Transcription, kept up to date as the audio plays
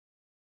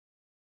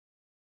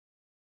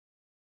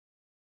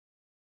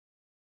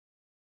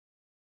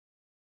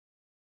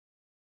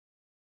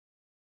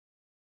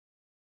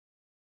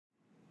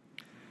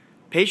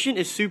Patient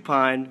is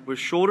supine with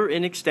shoulder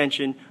in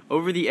extension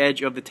over the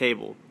edge of the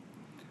table.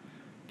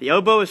 The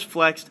elbow is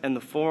flexed and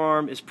the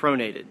forearm is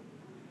pronated.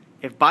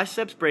 If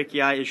biceps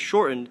brachii is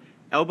shortened,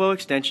 elbow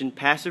extension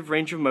passive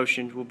range of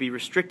motion will be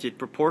restricted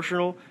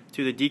proportional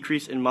to the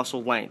decrease in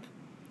muscle length.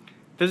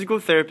 Physical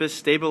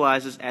therapist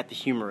stabilizes at the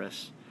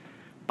humerus.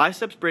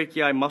 Biceps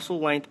brachii muscle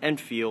length and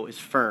feel is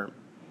firm.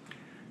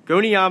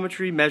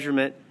 Goniometry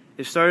measurement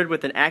is started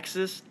with an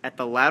axis at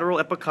the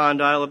lateral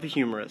epicondyle of the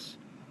humerus,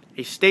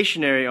 a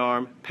stationary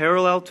arm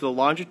parallel to the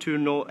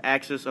longitudinal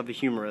axis of the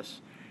humerus,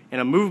 and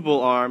a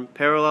movable arm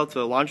parallel to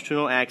the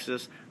longitudinal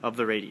axis of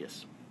the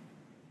radius.